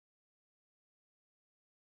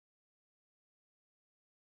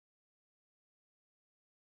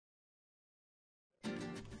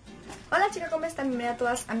Hola chicas, ¿cómo están? Bienvenidas a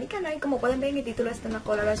todas a mi canal. Como pueden ver en el título, esta es una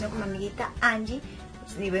colaboración con mi amiguita Angie.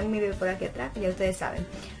 Si ven mi video por aquí atrás, ya ustedes saben.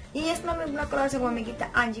 Y es una colaboración con mi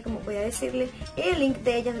amiguita Angie, como podía decirle. El link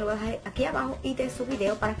de ella se lo voy a dejar aquí abajo y de su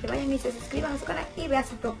video para que vayan y se suscriban a su canal y vean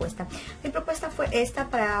su propuesta. Mi propuesta fue esta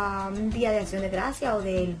para un día de acción de gracia o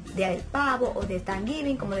del día del pavo o de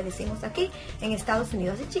Thanksgiving, como le decimos aquí en Estados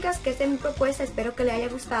Unidos. Así chicas, que esta es mi propuesta, espero que les haya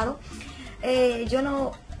gustado.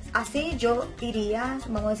 Así yo iría,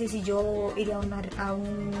 vamos a decir, si yo iría a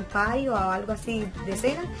un party o a algo así de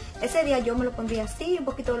cena, ese día yo me lo pondría así, un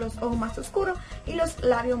poquito los ojos más oscuros y los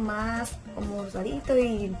labios más como rosaditos,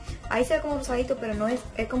 y ahí se ve como rosadito, pero no es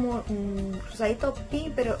como rosadito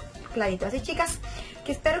pin, pero clarito. Así chicas,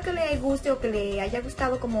 que espero que les guste o que les haya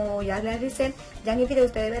gustado como ya les realicé. Ya en el video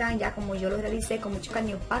ustedes verán ya como yo lo realicé con mucho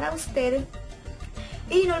cariño para ustedes.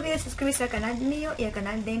 Y no olviden suscribirse al canal mío y al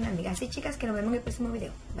canal de mi amiga. Así chicas, que nos vemos en el próximo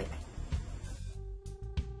video. Bye bye.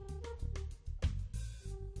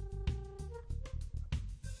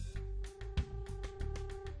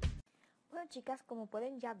 Bueno chicas, como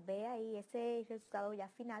pueden ya ver ahí ese resultado ya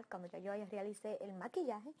final, cuando ya yo realicé el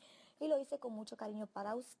maquillaje y lo hice con mucho cariño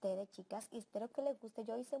para ustedes chicas, y espero que les guste.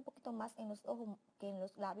 Yo hice un poquito más en los ojos que en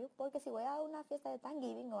los labios, porque si voy a una fiesta de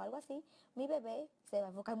Thanksgiving o algo así, mi bebé se va a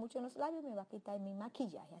enfocar mucho en los labios y me va a quitar mi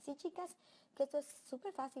maquillaje. Así chicas, que esto es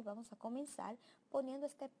súper fácil. Vamos a comenzar poniendo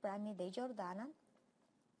este primer de Jordana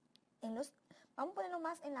vamos a ponerlo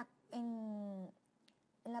más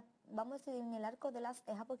vamos a decir, en el arco de las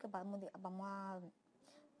cejas, porque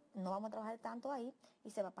no vamos a trabajar tanto ahí y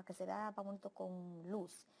se va para que se vea bonito con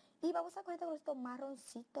luz. Y vamos a coger este colorcito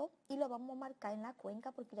marroncito y lo vamos a marcar en la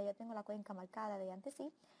cuenca, porque ya yo tengo la cuenca marcada de antes,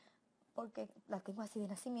 sí, porque la tengo así de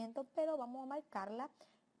nacimiento, pero vamos a marcarla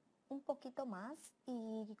un poquito más,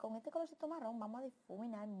 y con este colorcito marrón vamos a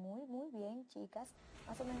difuminar muy bien chicas.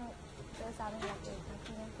 Más o menos ustedes saben la que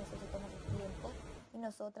maquillan, que eso se toma su tiempo, y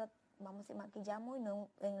nosotras vamos a maquillamos y no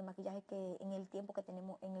en el maquillaje que en el tiempo que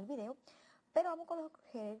tenemos en el video. Pero vamos a coger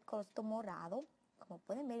el colorcito morado, como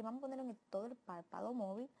pueden ver, y vamos a ponerlo en todo el párpado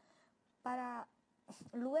móvil, para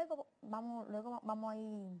luego vamos a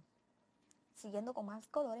ir siguiendo con más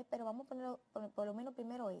colores, pero vamos a ponerlo por lo menos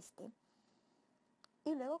primero este.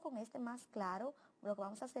 Y luego con este más claro, lo que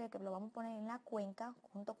vamos a hacer es que lo vamos a poner en la cuenca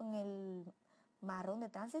junto con el marrón de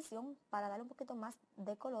transición, para darle un poquito más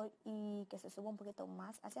de color y que se suba un poquito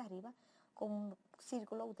más hacia arriba. Con un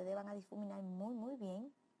círculo ustedes van a difuminar muy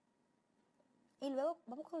bien. Y luego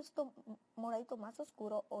vamos con esto moradito más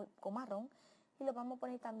oscuro o con marrón, y lo vamos a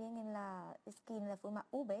poner también en la esquina de forma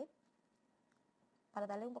V, para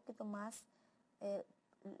darle un poquito más,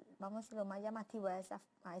 vamos a decirlo, más llamativo a esa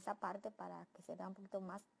parte, para que se vea un poquito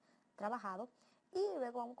más trabajado. Y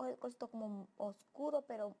luego vamos a coger esto como oscuro,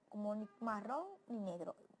 pero como ni marrón ni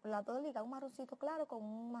negro, las dos ligas, un marroncito claro con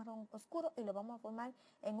un marrón oscuro, y lo vamos a formar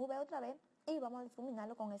en V otra vez, y vamos a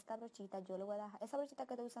difuminarlo con esta brochita. Yo le voy a dejar, esa brochita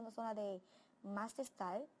que estoy usando son las de Master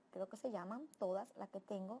Style, creo que se llaman todas las que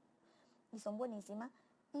tengo, y son buenísimas.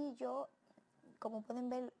 Y yo, como pueden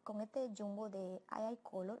ver, con este jumbo de AI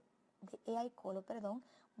Color,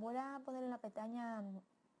 voy a poner en la pestaña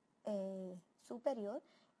superior,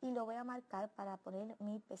 y lo voy a marcar para poner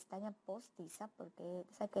mi pestaña postiza, porque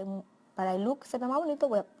o sea, que para el look se ve más bonito,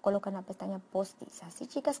 voy a colocar una pestaña postiza. Así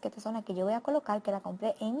chicas, que esta es una que yo voy a colocar, que la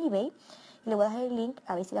compré en eBay, y le voy a dejar el link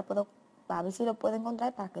a ver si lo puedo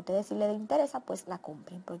encontrar, para que ustedes, si les interesa, pues la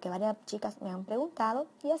compren, porque varias chicas me han preguntado,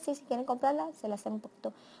 y así si quieren comprarla se la hace un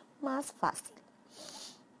poquito más fácil.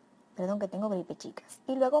 Perdón, que tengo gripe chicas.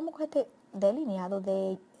 Y luego vamos a coger este delineado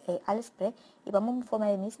de AliExpress, y vamos a formar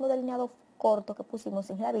el mismo delineado corto que pusimos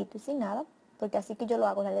sin rabito y sin nada, porque así que yo lo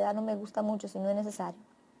hago. En realidad no me gusta mucho si no es necesario.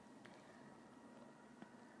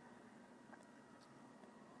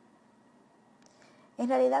 En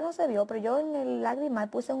realidad no se vio, pero yo en el lagrimal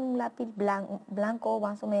puse un lápiz blanco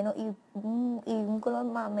más o menos, y un color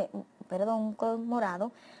un color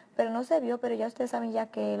morado, pero no se vio. Pero ya ustedes saben ya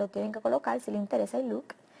que lo tienen que colocar si les interesa el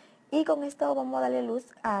look. Y con esto vamos a darle luz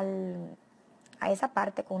a esa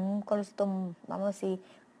parte con un colorcito, vamos a decir,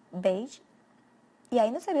 beige. Y ahí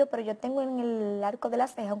no se vio, pero yo tengo en el arco de la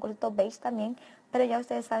ceja un colorcito beige también, pero ya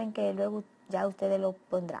ustedes saben que luego ya ustedes lo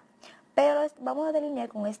pondrán. Pero vamos a delinear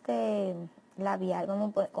con este labial,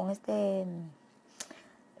 con este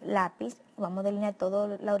lápiz, vamos a delinear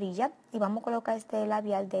toda la orilla, y vamos a colocar este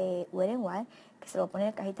labial de Wet n Wild, que se lo pone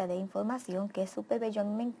en la cajita de información, que es súper bello. A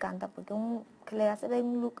mí me encanta porque que le hace ver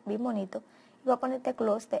un look bien bonito. Y voy a poner este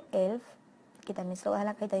gloss de ELF, que también se lo voy a dejar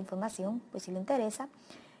en la cajita de información, pues si le interesa.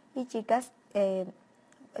 Y chicas, eso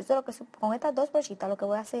es lo que con estas dos brochitas lo que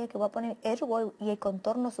voy a hacer es que voy a poner el rubor y el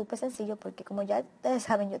contorno súper sencillo, porque como ya ustedes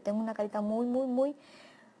saben, yo tengo una carita muy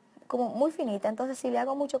como muy finita. Entonces si le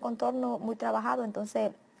hago mucho contorno muy trabajado,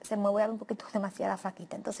 entonces se me voy a ver un poquito demasiada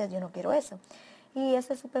flaquita. Entonces yo no quiero eso. Y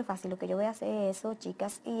eso es súper fácil, lo que yo voy a hacer es eso,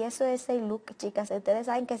 chicas. Y eso es el look, chicas. Ustedes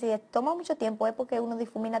saben que si toma mucho tiempo es porque uno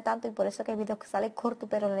difumina tanto y por eso que el video sale corto,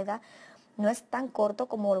 pero en realidad no es tan corto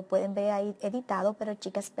como lo pueden ver ahí editado. Pero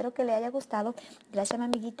chicas, espero que les haya gustado. Gracias a mi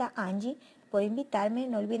amiguita Angie por invitarme.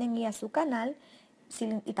 No olviden ir a su canal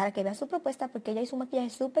y para que vean su propuesta, porque ella hizo un maquillaje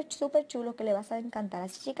súper, súper chulo que le va a encantar.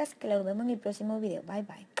 Así chicas, que lo vemos en el próximo video. Bye,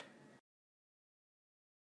 bye.